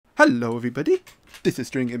Hello everybody, this is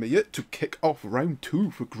String Gamer here to kick off round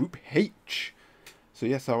 2 for Group H. So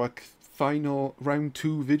yes, our final round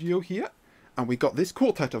 2 video here, and we got this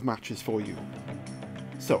quartet of matches for you.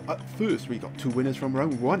 So at first we got 2 winners from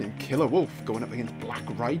round 1 in KillerWolf going up against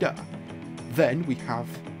BlackRider. Then we have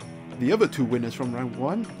the other 2 winners from round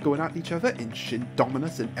 1 going at each other in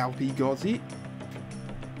Shindominous and LPGozzzi.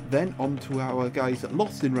 Then on to our guys that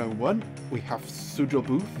lost in round 1, we have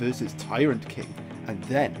CudgelBooth versus TyrantKing. And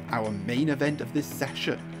then our main event of this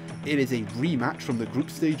session. It is a rematch from the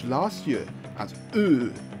group stage last year as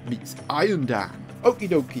meets IronDan. Okie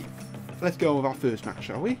dokie, let's go with our first match,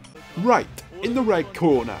 shall we? Right, in the red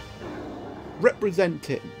corner,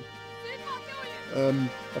 representing, I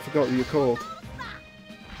forgot what you're called.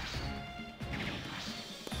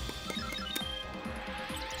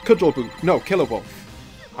 CudgelBooth, no, KillerWolf.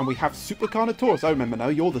 And we have Super Carnotaurus, I remember now,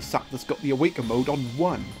 you're the sap that's got the Awaken mode on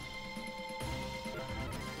 1.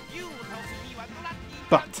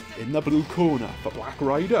 But in the blue corner for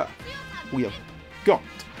BlackRider, we have got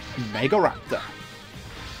Megaraptor.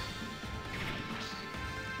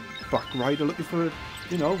 BlackRider looking for,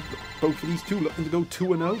 you know, both of these two looking to go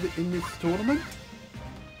 2-0 in this tournament.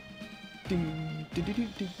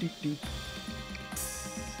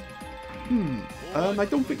 I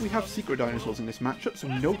don't think we have secret dinosaurs in this matchup, so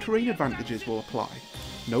no terrain advantages will apply.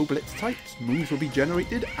 No blitz types, moves will be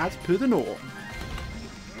generated as per the norm.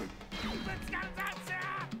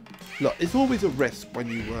 Look, it's always a risk when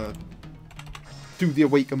you do the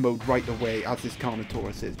Awaken mode right away, as this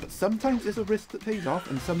Carnotaurus is, but sometimes it's a risk that pays off,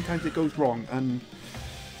 and sometimes it goes wrong, and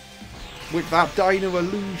with that Dino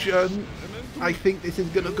Illusion, I think this is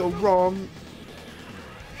going to go wrong.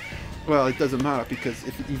 Well, it doesn't matter, because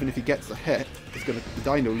even if he gets the hit, it's going to be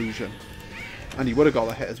Dino Illusion, and he would have got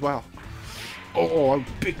the hit as well. Oh, how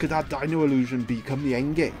big could that Dino Illusion become the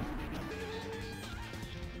end game?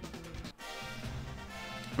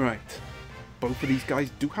 Right, both of these guys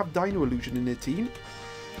do have Dino Illusion in their team,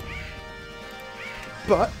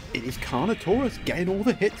 but it is Carnotaurus getting all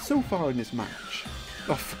the hits so far in this match.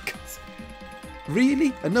 Oh, for God's sake.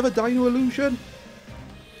 Really? Another Dino Illusion?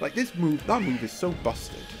 Like that move is so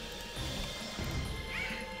busted.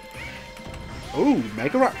 Oh,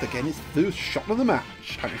 Megaraptor getting his first shot of the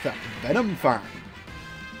match, and it's that Venom Fang.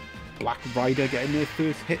 BlackRider getting their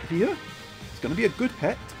first hit here. It's going to be a good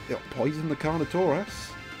hit. It'll poison the Carnotaurus.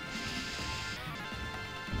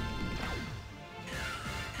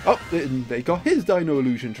 Oh, they got his Dino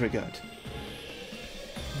Illusion triggered.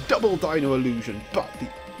 Double Dino Illusion, but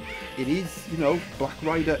it is, you know,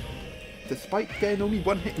 BlackRider, despite getting only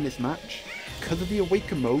 1 hit in this match, because of the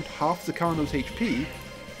Awaken mode, half the Carno's HP,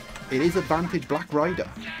 it is advantage BlackRider.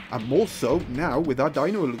 And more so now with our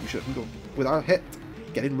Dino Illusion, with our hit,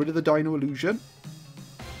 getting rid of the Dino Illusion.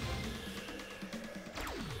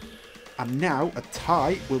 And now a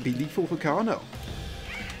tie will be lethal for Carno.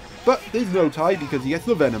 But there's no tie because he gets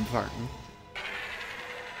the Venom Fang.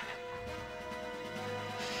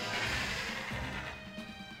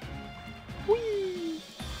 Whee!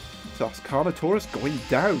 So that's Carnotaurus going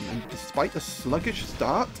down, and despite a sluggish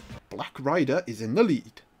start, BlackRider is in the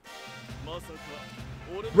lead.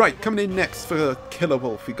 Right, coming in next for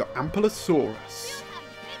KillerWolf, we got Ampelosaurus.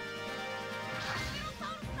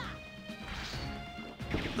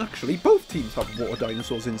 Actually, both teams have water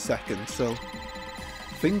dinosaurs in second, so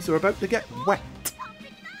things are about to get wet.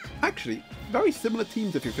 Actually, very similar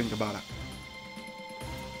teams if you think about it.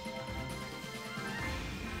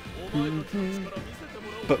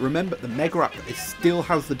 But remember, the Megaraptor still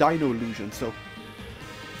has the Dino Illusion, so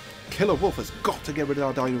KillerWolf has got to get rid of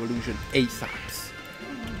our Dino Illusion ASAPs.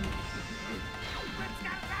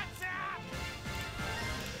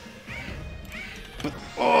 But,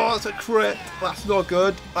 oh, it's a crit! That's not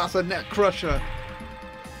good. That's a neck crusher.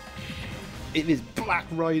 It is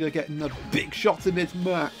BlackRider getting the big shots in this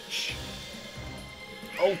match.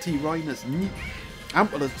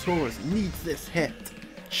 Ampelosaurus needs this hit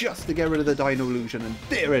just to get rid of the Dino Illusion, and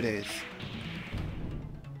there it is.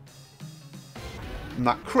 And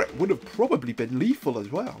that crit would have probably been lethal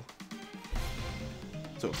as well.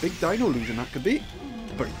 So a big Dino Illusion that could be,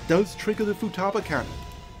 but it does trigger the Futaba cannon.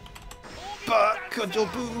 But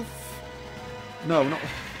CudgelBooth! No, not.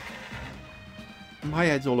 My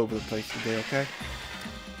head's all over the place today, okay?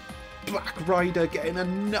 BlackRider getting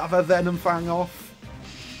another Venom Fang off.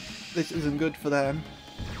 This isn't good for them.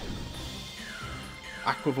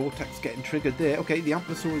 Aqua Vortex getting triggered there. Okay, the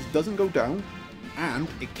Ampelosaurus doesn't go down, and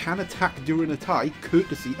it can attack during a tie,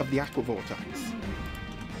 courtesy of the Aqua Vortex.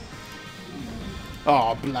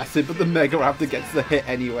 Oh, bless it, but the Megaraptor gets the hit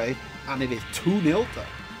anyway, and it is 2-0 to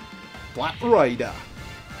BlackRider.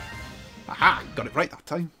 Aha! Got it right that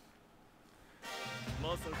time.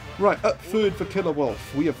 Right, up third for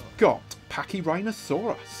KillerWolf, we have got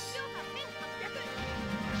Pachyrhinosaurus.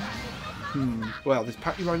 Well, this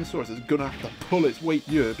Pachyrhinosaurus is going to have to pull its weight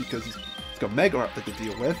here because it's got Megaraptor to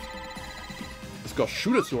deal with. It's got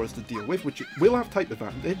Shootosaurus to deal with, which it will have type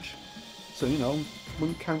advantage. So, you know,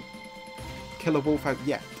 wouldn't count KillerWolf out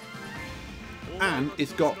yet. And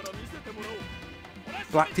it's got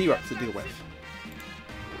Black T-Rex to deal with.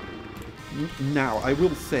 Now, I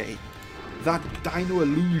will say, that Dino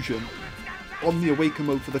illusion on the Awaken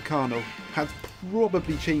mode for the Carno has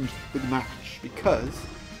probably changed the match, because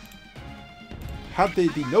had there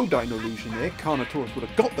been no Dino illusion there, Carnotaurus would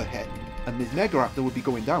have got the hit, and this Megaraptor would be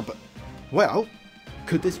going down, but, well,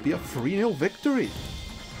 could this be a 3-0 victory?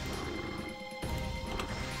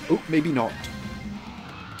 Oh, maybe not.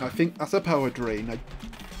 I think that's a power drain. I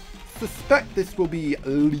suspect this will be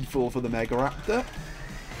lethal for the Megaraptor.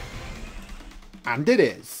 And it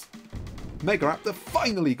is. Megaraptor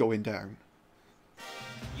finally going down.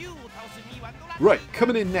 Right,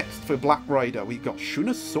 coming in next for BlackRider, we've got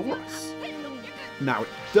Shootosaurus. Now, it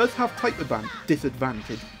does have type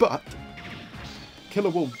disadvantage, but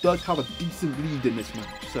KillerWolf does have a decent lead in this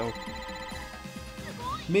match, so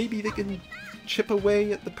maybe they can chip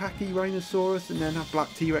away at the Pachyrhinosaurus and then have Black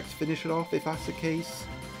T-Rex finish it off if that's the case.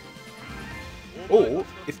 Or,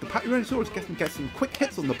 if the Pachyrhinosaurus can get some quick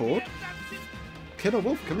hits on the board,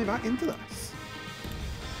 KillerWolf coming back into this.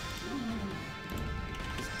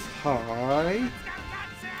 Tie.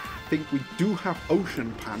 I think we do have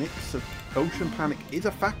Ocean Panic, so Ocean Panic is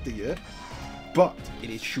a factor here, but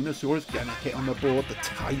it is Shootosaurus getting a hit on the board. The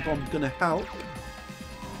tie bomb's going to help.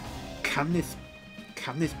 Can this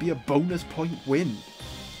be a bonus point win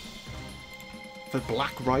for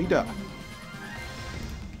BlackRider?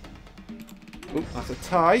 Oh, that's a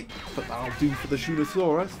tie, but that'll do for the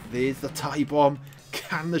Shootosaurus. There's the tie bomb.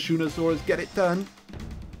 Can the Shootosaurus get it done?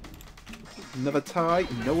 Another tie,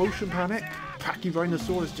 no Ocean Panic.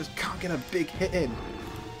 Pachyrhinosaurus just can't get a big hit in.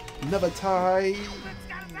 Another tie,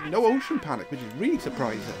 no Ocean Panic, which is really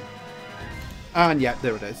surprising. And yeah,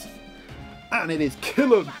 there it is. And it is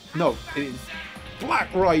it is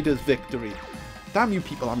BlackRider's victory. Damn you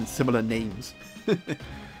people having similar names.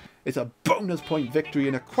 It's a bonus point victory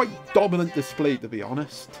and a quite dominant display, to be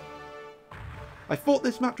honest. I thought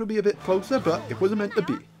this match would be a bit closer, but it wasn't meant to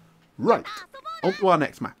be. Right, on to our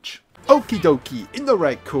next match. Okie dokie, in the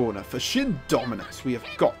red corner for Shindominous, we have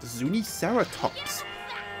got Zuniceratops.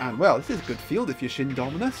 And well, this is a good field if you're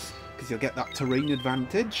Shindominous, because you'll get that terrain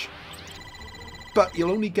advantage. But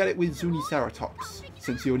you'll only get it with Zuniceratops,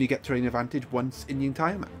 since you only get terrain advantage once in the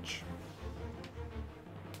entire match.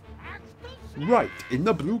 Right, in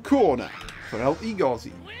the blue corner for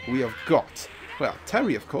LPGozzzi, we have got, well,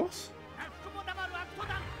 Terry, of course.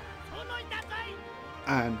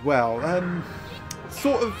 And, well,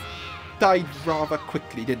 sort of died rather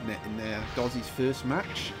quickly, didn't it, in Gozzi's first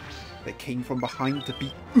match. They came from behind to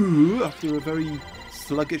beat after a very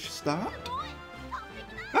sluggish start.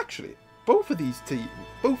 Actually, both of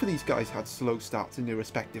these guys had slow starts in their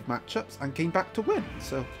respective matchups and came back to win,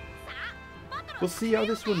 so we'll see how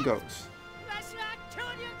this one goes.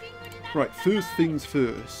 Right, first things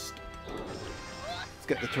first. Let's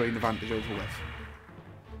get the terrain advantage over with.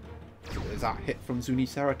 So there's that hit from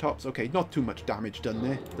Zuniceratops. Okay, not too much damage done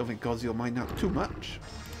there. Don't think Gozzi will mind that too much.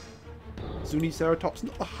 Zuniceratops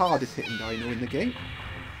not the hardest hitting dino in the game,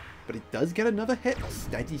 but it does get another hit. A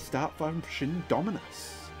steady start from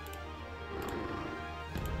Shindominous.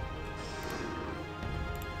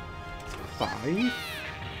 Five.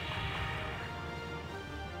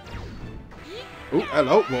 Oh,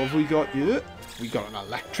 hello, what have we got here? We got an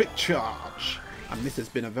electric charge. And this has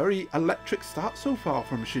been a very electric start so far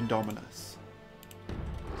from Shindominous.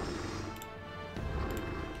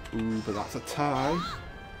 Ooh, but that's a tie.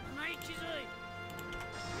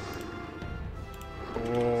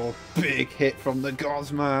 Oh, big hit from the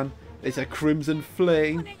Gozzman. It's a Crimson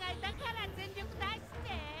Flame.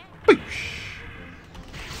 Boosh!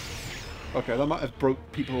 Okay, that might have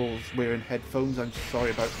broke people's wearing headphones. I'm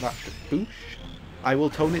sorry about that. Boosh. I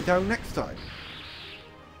will tone it down next time.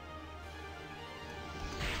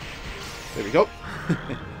 There we go.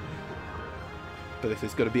 But this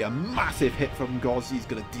is going to be a massive hit from Gozzi. He's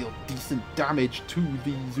going to deal decent damage to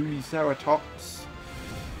the Zuniceratops.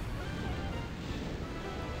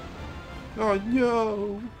 Oh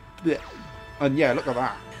no! Blech. And yeah, look at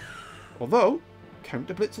that. Although,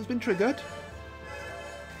 Counter Blitz has been triggered.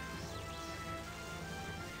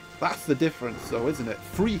 That's the difference though, isn't it?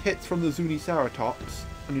 3 hits from the Zuniceratops,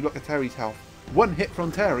 and you look at Terry's health. 1 hit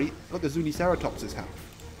from Terry, look at Zuniceratops' health.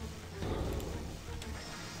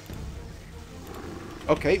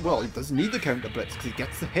 Okay, well, he doesn't need the counter blitz because he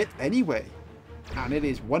gets the hit anyway. And it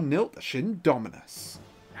is 1-0 to Shindominous.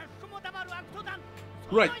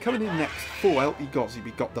 Right, coming in next for LPGozzzi,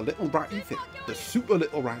 we got the little ratty thing. The super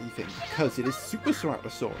little ratty thing, because it is Super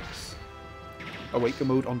Ceratosaurus. Awaken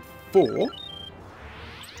mode on 4.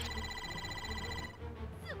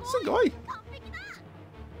 Sugoi!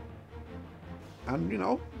 And, you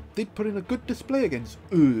know, did put in a good display against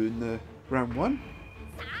in round 1.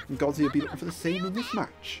 And Gozzzi will be looking for the same in this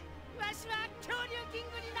match.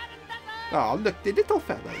 Oh, look, the little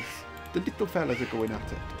fellas. The little fellas are going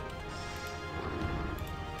at it.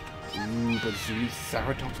 Ooh, but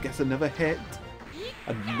Zuniceratops gets another hit.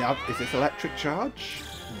 And now, is this electric charge?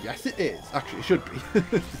 Yes, it is. Actually, it should be.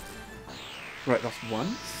 Right, that's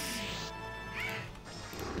once.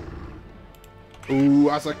 Ooh,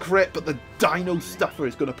 that's a crit, but the Dino Stuffer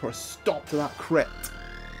is going to put a stop to that crit.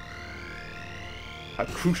 How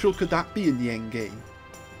crucial could that be in the end game?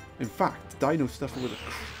 In fact, Dino Stuffer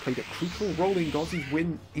played a crucial role in Gozzi's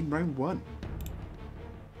win in round 1.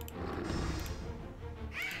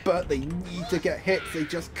 But they need to get hits. They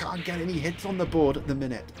just can't get any hits on the board at the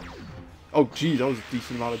minute. Oh, geez, that was a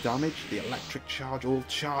decent amount of damage. The electric charge all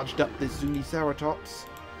charged up this Zuniceratops.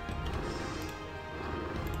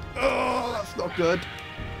 Oh, that's not good.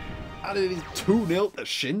 And it is 2-0 to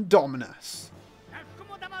Shindominous.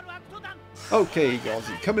 Okay,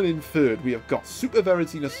 Gozzi, coming in third, we have got Super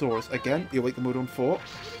Verazinosaurus again, the Awaken mode on 4.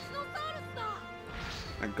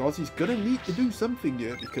 And Gozzi's going to need to do something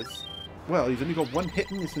here because, well, he's only got one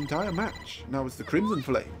hit in this entire match. Now it's the Crimson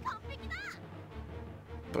Flame.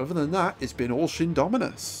 But other than that, it's been all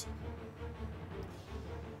Shindominous.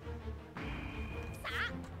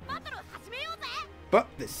 But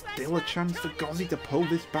there's still a chance for Gozzi to pull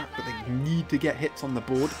this back, but they need to get hits on the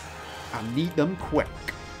board and need them quick.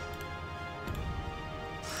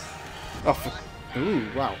 Oh, ooh,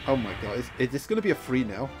 wow. Oh my god. Is this going to be a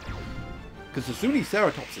 3-0? Because the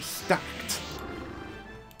Zuniceratops is stacked.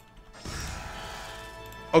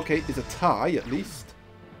 Okay, it's a tie at least.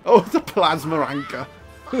 Oh, it's a Plasma Anchor.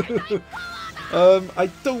 I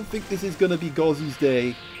don't think this is going to be Gozzi's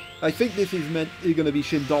day. I think this is going to be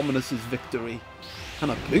Shindominous's victory.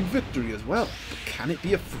 And a big victory as well. But can it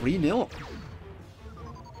be a 3-0?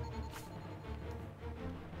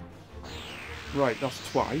 Right,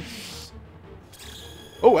 that's twice.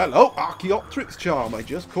 Oh, hello! Archaeopteryx Charm. I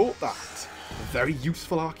just caught that. A very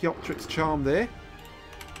useful Archaeopteryx Charm there.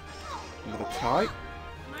 Another tie.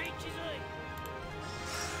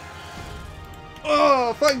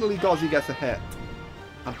 Oh, finally Gozzi gets a hit.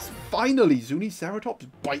 And finally Zuniceratops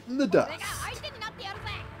biting the dust.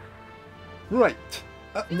 Right.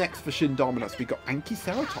 Up next for Shindominous, we got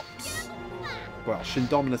Anchiceratops. Well,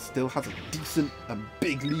 Shindominous still has a decent and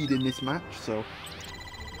big lead in this match, so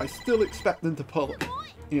I still expect them to pull it,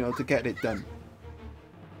 you know, to get it done.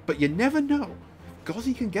 But you never know.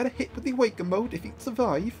 Gozzi can get a hit with the Awaken mode if he can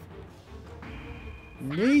survive.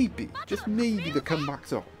 Maybe, just maybe the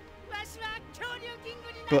comeback's up.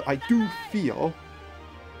 But I do feel...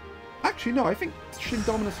 Actually, no, I think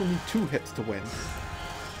Shindominous will need 2 hits to win.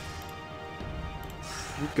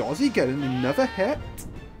 Gozzi getting another hit.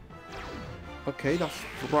 Okay, that's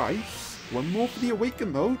thrice. One more for the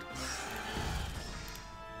Awaken mode.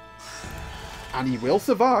 And he will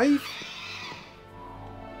survive.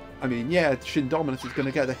 I mean, yeah, Shindominous is going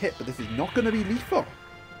to get a hit, but this is not going to be lethal.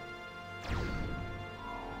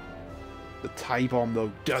 The tie bomb,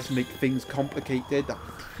 though, does make things complicated. That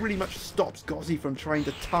pretty much stops Gozzi from trying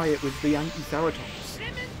to tie it with the Anchiceratops.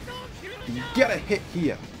 You get a hit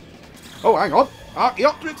here. Oh, hang on.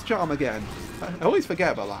 Archaeopteryx Charm again. I always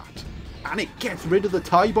forget about that. And it gets rid of the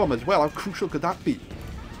tie bomb as well. How crucial could that be?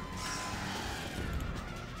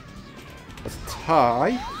 Let's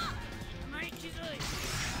tie.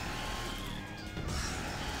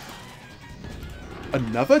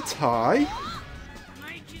 Another tie.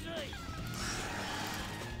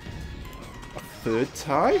 A third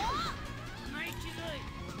tie.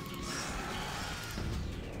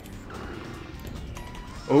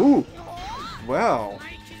 Oh, well,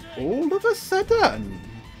 all of a sudden,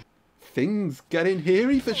 things getting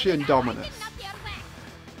hairy for Shindominous.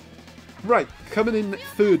 Right, coming in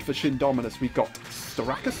third for Shindominous, we got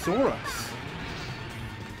Styracosaurus.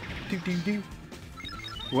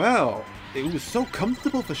 Well, it was so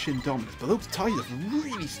comfortable for Shindominous, but those ties have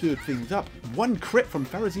really stirred things up. One crit from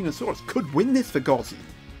Verazinosaurus could win this for Gozzi.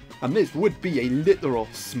 And this would be a literal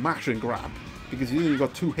smash and grab, because he's only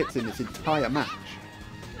got 2 hits in this entire match.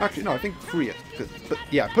 Actually, no, I think 3 hits. But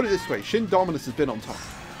yeah, put it this way, Shindominous has been on top.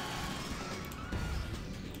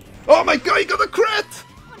 Oh my god, he got a crit!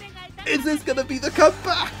 Is this going to be the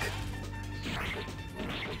comeback?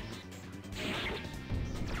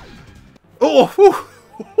 Oh!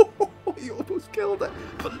 He almost killed it.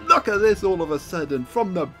 But look at this all of a sudden.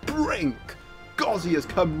 From the brink, Gozzzi has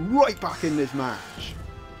come right back in this match.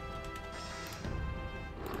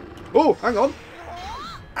 Oh, hang on.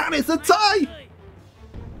 And it's a tie!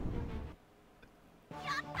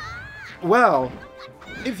 Well,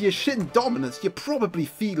 if you're Shindominous, you're probably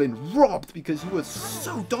feeling robbed because you were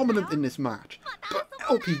so dominant in this match. But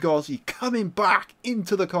LPGozzzi coming back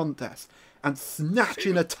into the contest and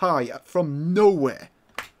snatching a tie from nowhere.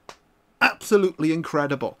 Absolutely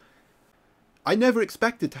incredible. I never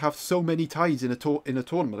expected to have so many ties in a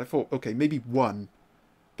tournament. I thought, okay, maybe one.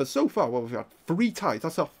 But so far, well, we've had 3 ties.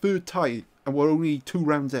 That's our 3rd tie, and we're only 2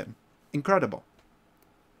 rounds in. Incredible.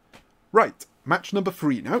 Right, match number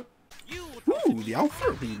 3 now. Ooh, the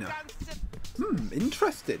Alpha Arena.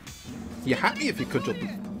 Interesting. You happy if you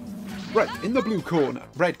CudgelBooth? Right, in the blue corner,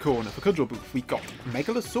 red corner for CudgelBooth, we got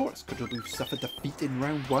Megalosaurus. CudgelBooth suffered defeat in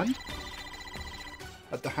round 1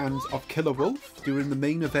 at the hands of KillerWolf during the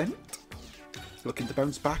main event. Looking to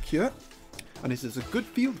bounce back here. And this is a good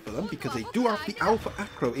field for them because they do have the Alpha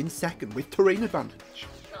Acro in second with terrain advantage.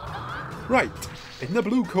 Right, in the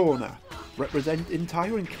blue corner, representing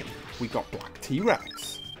TyrantKing, we got Black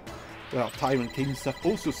T-Rex. Well, TyrantKing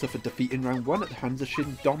also suffered defeat in round 1 at the hands of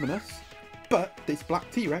Shindominous, but this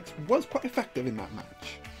Black T-Rex was quite effective in that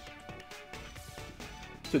match.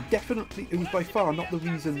 So definitely, it was by far not the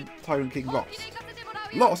reason TyrantKing lost.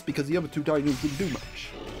 Lost because the other 2 dinos didn't do much.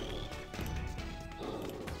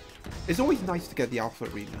 It's always nice to get the Alpha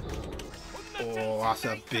Arena. Oh, that's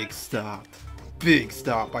a big start. Big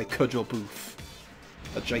start by CudgelBooth.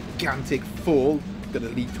 A gigantic fall, going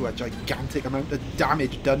to lead to a gigantic amount of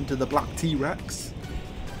damage done to the Black T-Rex.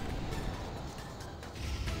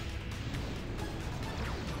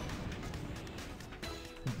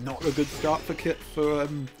 Not a good start for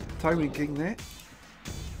TyrantKing there.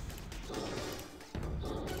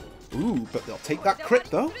 Ooh, but they'll take that crit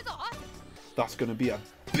though. That's going to be a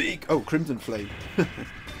big... Oh, Crimson Flame. I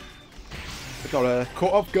got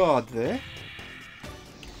caught off guard there.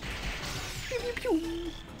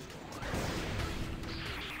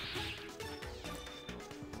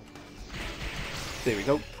 There we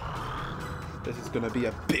go. This is going to be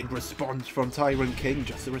a big response from TyrantKing,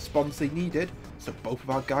 just the response they needed. So both of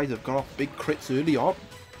our guys have got off big crits early on.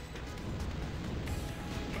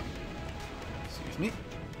 Excuse me.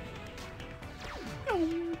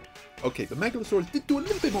 Okay, the Megalosaurus did do a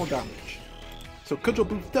little bit more damage. So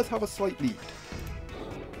CudgelBooth does have a slight lead.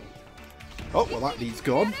 Oh, well that lead's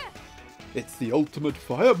gone. It's the ultimate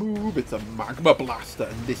fire move. It's a Magma Blaster,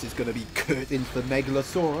 and this is going to be curtains for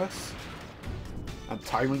Megalosaurus. And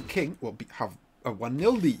TyrantKing will have a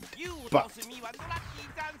 1-0 lead. But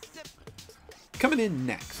coming in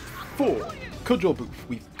next for CudgelBooth,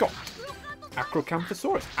 we've got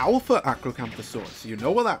Acrocanthosaurus, Alpha Acrocanthosaurus. You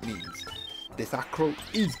know what that means. This Acro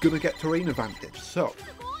is going to get terrain advantage, so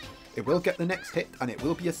it will get the next hit, and it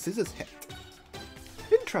will be a scissors hit.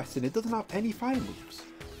 Interesting, it doesn't have any fire moves.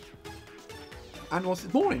 And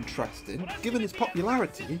what's more interesting, given its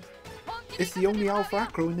popularity, it's the only Alpha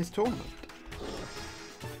Acro in this tournament.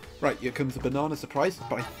 Right, here comes the banana surprise,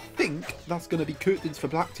 but I think that's going to be curtains for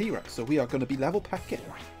Black T-Rex, so we are going to be level pecking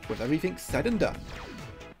with everything said and done.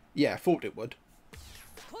 Yeah, I thought it would.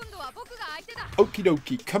 Okie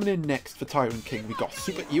dokie, coming in next for TyrantKing, we got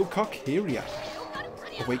Super Eocock-Heria.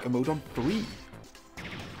 Awaken mode on 3.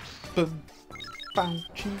 Boom, bow,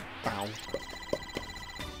 chi, bow.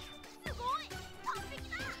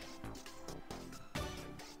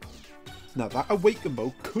 Now that Awaken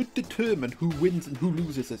mode could determine who wins and who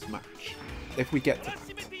loses this match, if we get to that.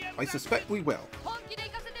 I suspect we will.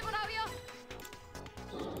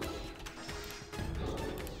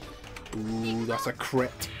 Ooh, that's a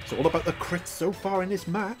crit. It's all about the crits so far in this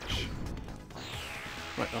match.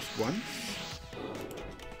 Right, that's one.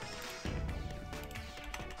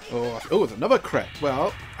 Oh, it's another crit.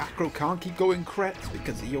 Well, Acro can't keep going crits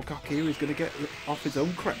because the Eocock-Heria is going to get off his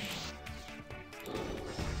own crit.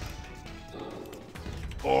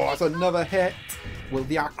 Oh, that's another hit. Will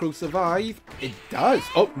the Acro survive? It does.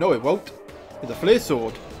 Oh, no, it won't. It's a flare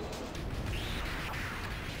sword.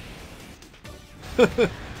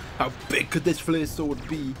 How big could this flare sword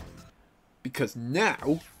be? Because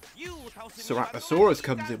now, Ceratosaurus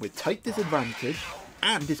comes in with tight disadvantage,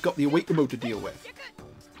 and it's got the Awaken mode to deal with.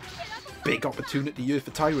 Big opportunity here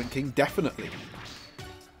for TyrantKing, definitely.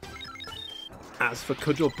 As for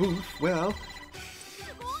CudgelBooth, well,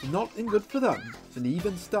 nothing good for them. It's an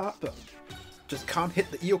even start, but just can't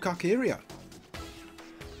hit the Eocock-Heria.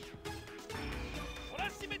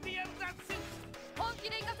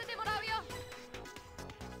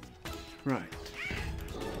 Right.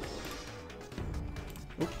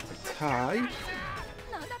 tie.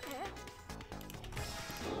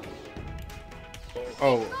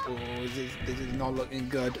 Oh, this is not looking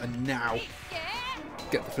good. And now,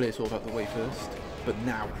 get the flare sword out of the way first. But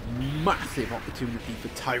now, massive opportunity for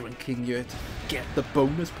TyrantKing here to get the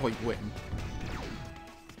bonus point win.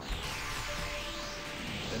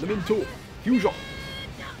 Elemental fusion.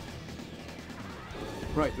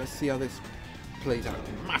 Right, let's see how this plays out.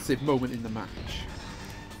 Massive moment in the match.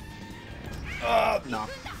 No.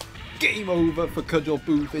 Game over for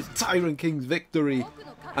CudgelBooth. It's TyrantKing's victory.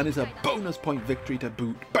 And it's a bonus point victory to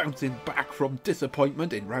boot, bouncing back from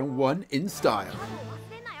disappointment in round 1 in style.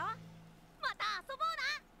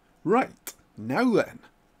 Right, now then,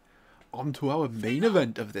 on to our main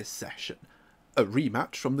event of this session. A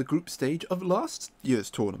rematch from the group stage of last year's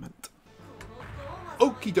tournament.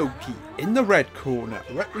 Okie dokie, in the red corner,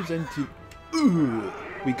 representing...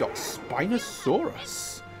 we got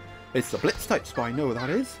Spinosaurus. It's the Blitz type Spino, that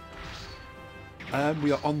is.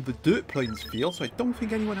 We are on the Dirt Plains field, so I don't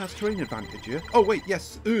think anyone has terrain advantage here. Oh wait,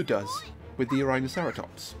 yes, does, with the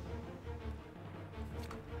Rhinoceratops.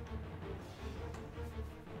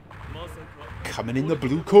 Coming in the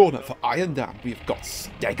blue corner for IronDan, we've got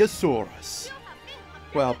Stegosaurus.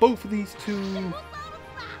 Well, both of these two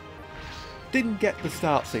didn't get the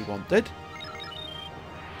starts they wanted.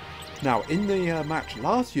 Now, in the match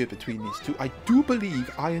last year between these two, I do believe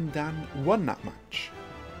IronDan won that match.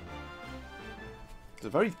 It's a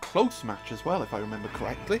very close match as well, if I remember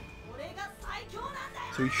correctly.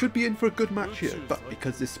 So he should be in for a good match here, but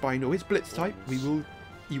because this Spino is Blitz type,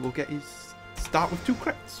 he will get his start with 2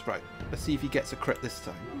 crits. Right, let's see if he gets a crit this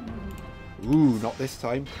time. Ooh, not this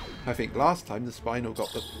time. I think last time the Spino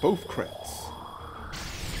got both crits.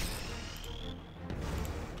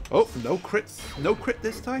 Oh, no crits. No crit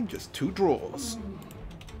this time, just 2 draws.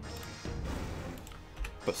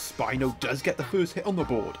 But Spino does get the first hit on the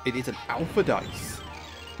board. It is an alpha dice.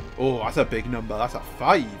 Oh, that's a big number. That's a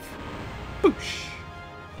 5. Boosh.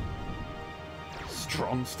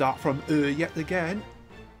 Strong start from yet again.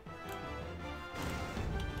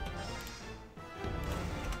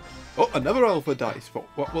 Oh, another alpha dice.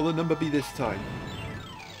 What will the number be this time?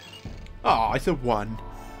 Ah, it's a 1.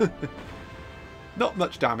 Not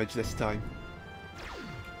much damage this time.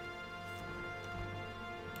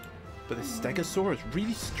 But the Stegosaurus is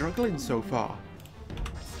really struggling so far.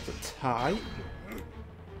 The tie.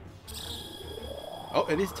 Oh,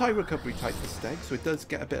 it is tie recovery type for Steg, so it does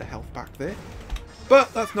get a bit of health back there.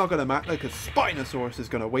 But that's not going to matter because Spinosaurus is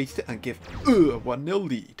going to waste it and give a 1-0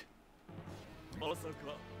 lead.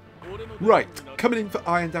 Right, coming in for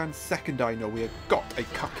IronDan's second dino, we have got a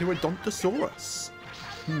KillerWolf.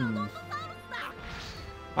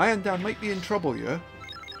 IronDan might be in trouble here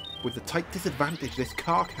with the type disadvantage this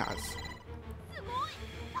Kark has.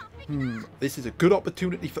 This is a good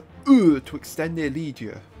opportunity for to extend their lead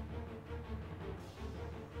here.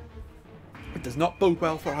 It does not bode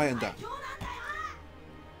well for IronDan.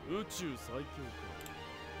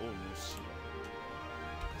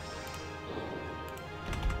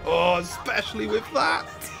 Oh, especially with that.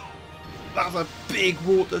 That's a big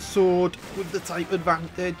water sword with the type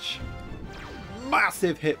advantage.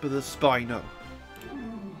 Massive hit with the Spino.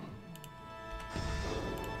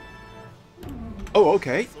 Oh,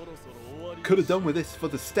 okay. Could have done with this for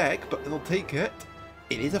the Steg, but they'll take it.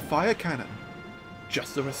 It is a fire cannon.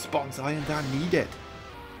 Just the response IronDan needed.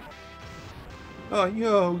 Oh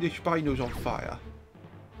no, the Spino's on fire.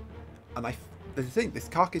 And I think this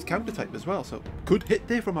Kark is counter type as well, so good hit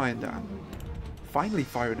there from IronDan. Finally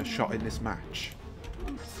firing a shot in this match.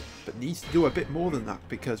 But needs to do a bit more than that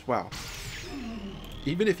because, well,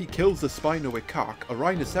 even if he kills the Spino with Kark, a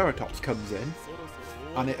Rhinoceratops comes in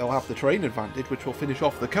and it'll have the terrain advantage which will finish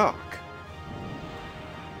off the Kark.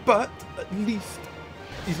 But at least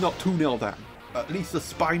he's not 2-0 down. At least the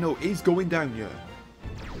Spino is going down here.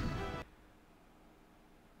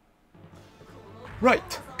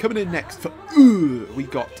 Right, coming in next for we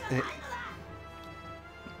got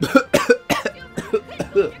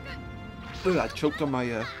I choked on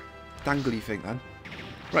my dangly thing then.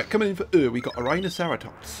 Right, coming in for we got a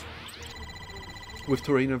Rhinoceratops. With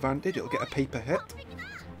terrain advantage, it'll get a paper hit.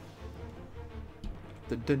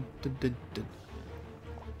 Dun, dun, dun, dun, dun.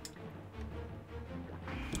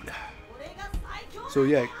 So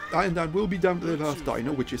yeah, IronDan will be down to the last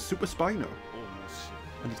dino, which is Super Spino.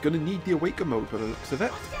 And he's going to need the Awaken mode by the looks of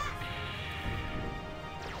it.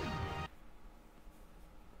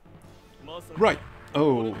 Right.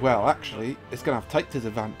 Oh, well, actually, it's going to have type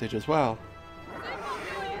disadvantage as well.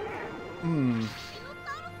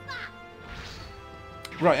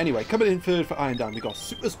 Right, anyway, coming in third for IronDan, we got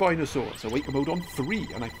Super Spinosaurus, Awaken Mode on 3,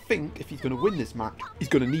 and I think if he's going to win this match, he's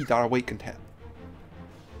going to need that Awakened hit.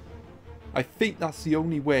 I think that's the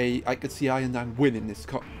only way I could see IronDan winning this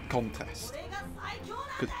contest.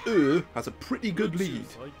 Because has a pretty good lead.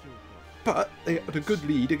 But they had a good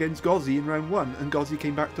lead against Gozzzi in round 1, and Gozzzi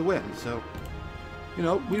came back to win, so, you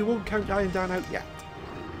know, we won't count IronDan out yet.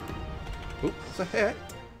 Oh, that's a hit.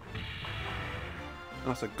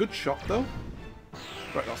 That's a good shot, though.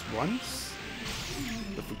 Right, that's once.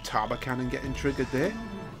 The Futaba cannon getting triggered there.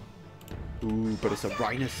 Ooh, but it's a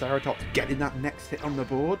Rhinoceratops getting that next hit on the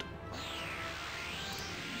board.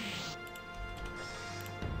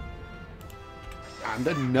 And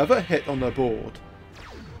another hit on the board.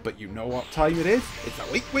 But you know what time it is? It's a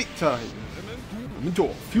wait time.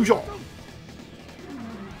 Mentor, fusion.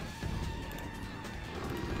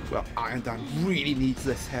 Well, IronDan really needs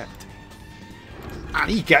this hit.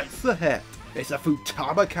 And he gets the hit. It's a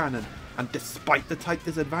Futaba cannon. And despite the type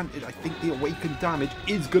disadvantage, I think the awakened damage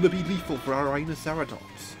is going to be lethal for our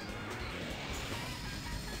Rhinoceratops.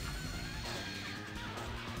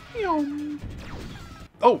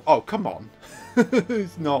 Oh, come on.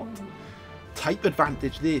 It's not. Type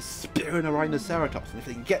advantage there, spearing a Rhinoceratops. And if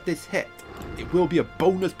they can get this hit, it will be a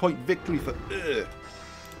bonus point victory for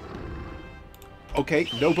Okay,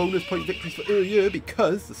 no bonus point victories for here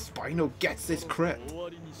because the Spino gets this crit.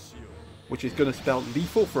 Which is going to spell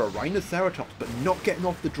lethal for a Rhinoceratops, but not getting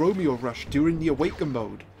off the Dromio rush during the Awaken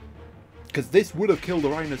mode. Because this would have killed the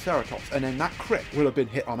Rhinoceratops, and then that crit will have been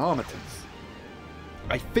hit on Armatons.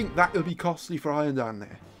 I think that will be costly for IronDan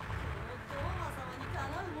there.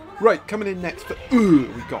 Right, coming in next for we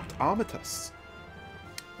got Armatus.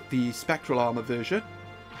 The Spectral Armor version.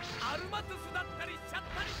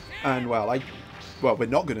 And well, we're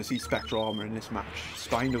not going to see Spectral Armor in this match.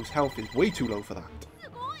 Spino's health is way too low for that.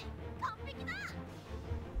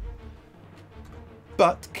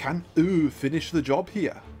 But can finish the job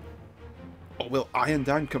here? Or will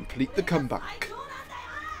IronDan complete the comeback?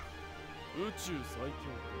 There's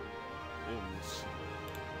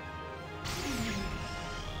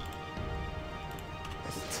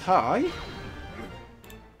a tie.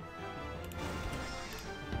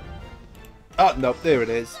 Oh, no, there it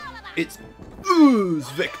is. It's Ooh's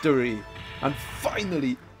victory. And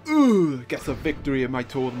finally, Ooh gets a victory in my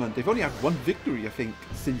tournament. They've only had one victory, I think,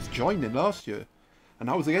 since joining last year. And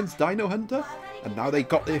that was against Dino Hunter. And now they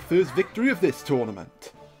got their first victory of this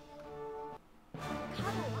tournament.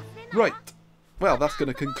 Right. Well, that's going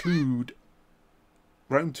to conclude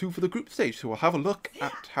round 2 for the group stage. So we'll have a look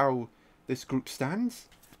at how this group stands.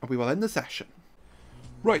 And we will end the session.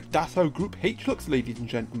 Right, that's how Group H looks, ladies and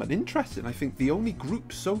gentlemen. Interesting. I think the only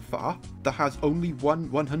group so far that has only one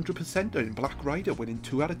 100%er in BlackRider, winning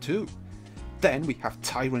 2 out of 2. Then we have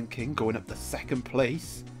TyrantKing going up to 2nd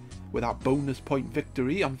place with our bonus point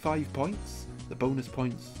victory on 5 points. The bonus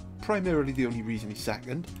points primarily the only reason he's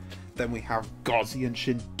 2nd. Then we have Gozzzi and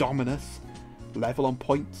Shindominous level on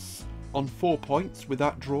points on 4 points with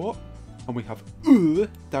that draw. And we have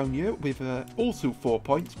down here with also 4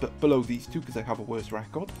 points, but below these two because they have a worse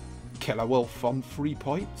record. KillerWolf on 3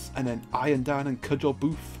 points, and then IronDan and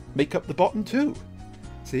CudgelBooth make up the bottom 2.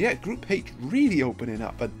 So yeah, Group H really opening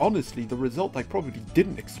up, and honestly the result I probably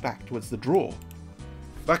didn't expect was the draw.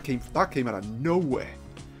 That came out of nowhere.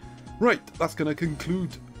 Right, that's going to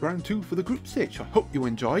conclude round 2 for the group stage. I hope you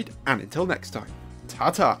enjoyed, and until next time,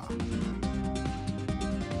 ta-ta!